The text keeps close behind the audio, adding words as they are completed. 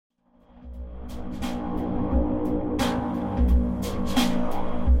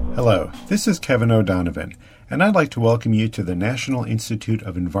Hello, this is Kevin O'Donovan, and I'd like to welcome you to the National Institute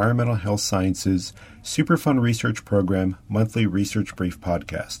of Environmental Health Sciences Superfund Research Program Monthly Research Brief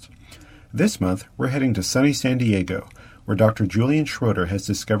podcast. This month, we're heading to sunny San Diego, where Dr. Julian Schroeder has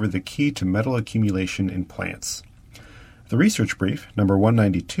discovered the key to metal accumulation in plants. The research brief, number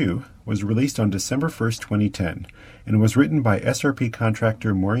 192, was released on December 1st, 2010, and was written by SRP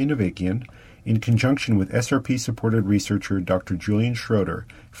contractor Maureen Avakian in conjunction with SRP-supported researcher Dr. Julian Schroeder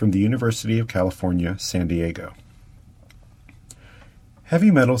from the University of California, San Diego.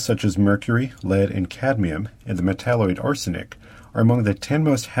 Heavy metals such as mercury, lead, and cadmium, and the metalloid arsenic are among the 10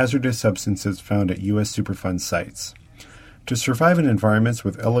 most hazardous substances found at U.S. Superfund sites. To survive in environments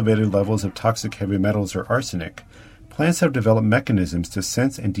with elevated levels of toxic heavy metals or arsenic, plants have developed mechanisms to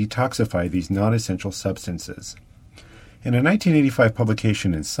sense and detoxify these non-essential substances. In a 1985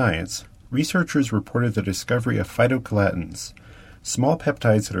 publication in Science, researchers reported the discovery of phytochelatins, small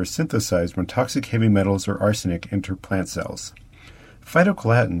peptides that are synthesized when toxic heavy metals or arsenic enter plant cells.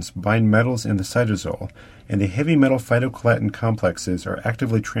 Phytochelatins bind metals in the cytosol, and the heavy metal phytochelatin complexes are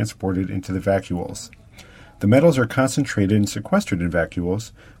actively transported into the vacuoles. The metals are concentrated and sequestered in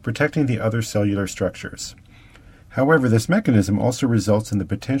vacuoles, protecting the other cellular structures. However, this mechanism also results in the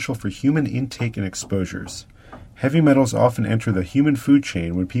potential for human intake and exposures. Heavy metals often enter the human food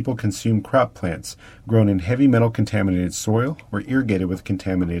chain when people consume crop plants grown in heavy metal-contaminated soil or irrigated with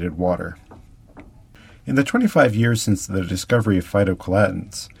contaminated water. In the 25 years since the discovery of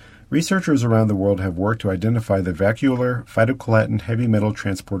phytochelatins, researchers around the world have worked to identify the vacuolar phytochelatin heavy metal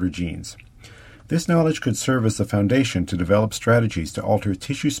transporter genes. This knowledge could serve as the foundation to develop strategies to alter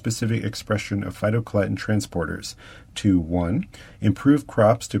tissue-specific expression of phytochelatin transporters to 1. Improve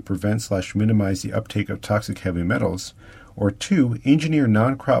crops to prevent/minimize the uptake of toxic heavy metals, or 2. Engineer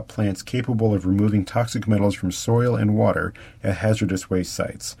non-crop plants capable of removing toxic metals from soil and water at hazardous waste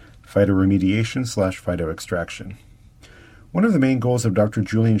sites, phytoremediation/phytoextraction. One of the main goals of Dr.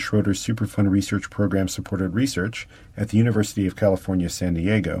 Julian Schroeder's Superfund Research Program supported research at the University of California, San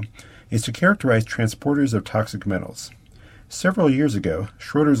Diego, is to characterize transporters of toxic metals. Several years ago,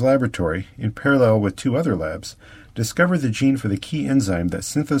 Schroeder's laboratory, in parallel with 2 other labs, discovered the gene for the key enzyme that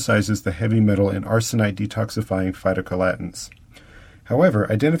synthesizes the heavy metal and arsenite detoxifying phytochelatins. However,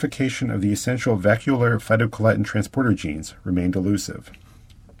 identification of the essential vacuolar phytochelatin transporter genes remained elusive.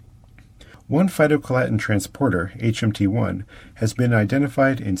 One phytochelatin transporter, HMT1, has been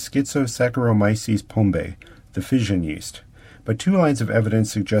identified in Schizosaccharomyces pombe, the fission yeast, but 2 lines of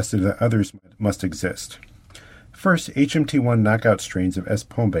evidence suggested that others must exist. First, HMT1 knockout strains of S.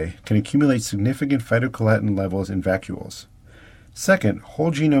 pombe can accumulate significant phytochelatin levels in vacuoles. Second,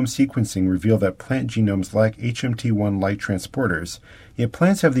 whole genome sequencing revealed that plant genomes lack HMT1-like transporters, yet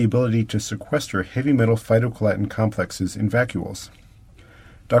plants have the ability to sequester heavy metal phytochelatin complexes in vacuoles.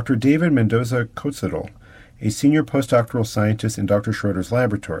 Dr. David Mendoza-Cotzadel, a senior postdoctoral scientist in Dr. Schroeder's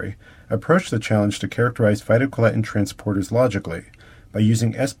laboratory, approached the challenge to characterize phytochelatin transporters logically by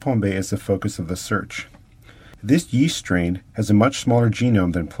using S. pombe as the focus of the search. This yeast strain has a much smaller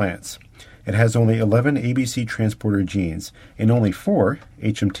genome than plants. It has only 11 ABC transporter genes, and only 4,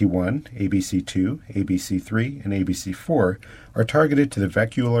 HMT1, ABC2, ABC3, and ABC4, are targeted to the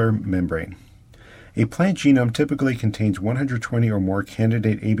vacuolar membrane. A plant genome typically contains 120 or more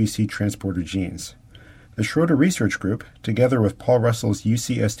candidate ABC transporter genes. The Schroeder Research Group, together with Paul Russell's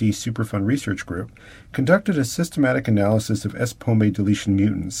UCSD Superfund Research Group, conducted a systematic analysis of S. pombe deletion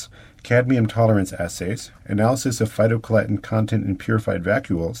mutants, cadmium tolerance assays, analysis of phytochelatin content in purified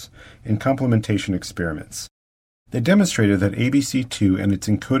vacuoles, and complementation experiments. They demonstrated that ABC2 and its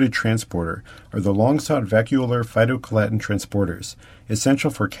encoded transporter are the long-sought vacuolar phytochelatin transporters,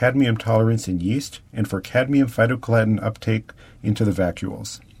 essential for cadmium tolerance in yeast and for cadmium phytochelatin uptake into the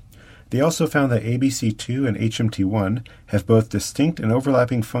vacuoles. They also found that ABC2 and HMT1 have both distinct and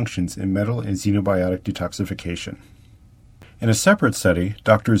overlapping functions in metal and xenobiotic detoxification. In a separate study,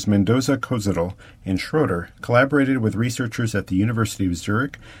 Drs. Mendoza-Cotzadel and Schroeder collaborated with researchers at the University of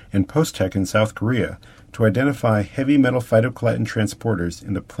Zurich and Posttech in South Korea to identify heavy metal phytochelatin transporters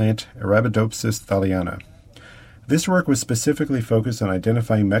in the plant Arabidopsis thaliana. This work was specifically focused on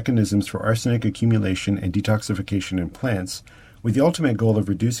identifying mechanisms for arsenic accumulation and detoxification in plants, with the ultimate goal of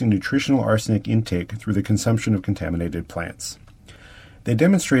reducing nutritional arsenic intake through the consumption of contaminated plants. They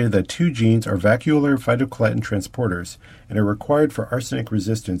demonstrated that 2 genes are vacuolar phytochelatin transporters and are required for arsenic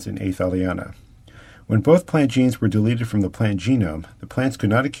resistance in A. thaliana. When both plant genes were deleted from the plant genome, the plants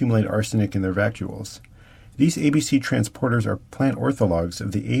could not accumulate arsenic in their vacuoles. These ABC transporters are plant orthologs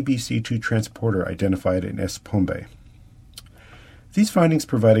of the ABC2 transporter identified in S. pombe. These findings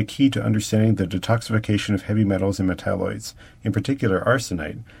provide a key to understanding the detoxification of heavy metals and metalloids, in particular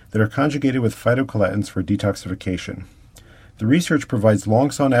arsenite, that are conjugated with phytocolatins for detoxification. The research provides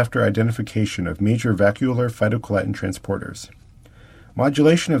long-sought-after identification of major vacuolar phytocolatin transporters.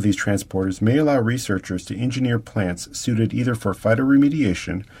 Modulation of these transporters may allow researchers to engineer plants suited either for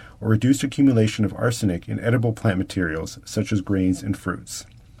phytoremediation or reduced accumulation of arsenic in edible plant materials, such as grains and fruits.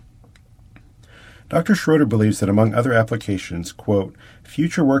 Dr. Schroeder believes that among other applications, quote,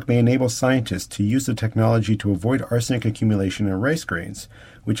 future work may enable scientists to use the technology to avoid arsenic accumulation in rice grains,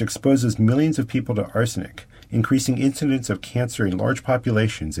 which exposes millions of people to arsenic, increasing incidence of cancer in large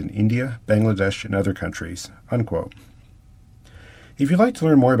populations in India, Bangladesh, and other countries, unquote. If you'd like to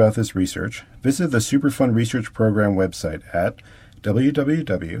learn more about this research, visit the Superfund Research Program website at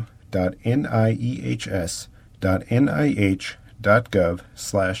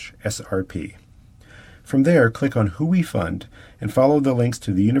www.niehs.nih.gov/SRP. From there, click on Who We Fund and follow the links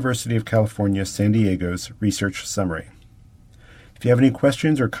to the University of California, San Diego's research summary. If you have any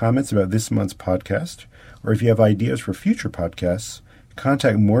questions or comments about this month's podcast, or if you have ideas for future podcasts,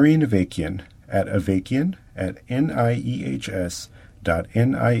 contact Maureen Avakian at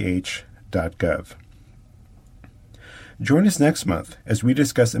avakian@niehs.nih.gov. Join us next month as we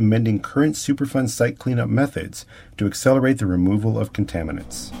discuss amending current Superfund site cleanup methods to accelerate the removal of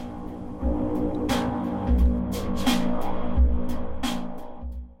contaminants.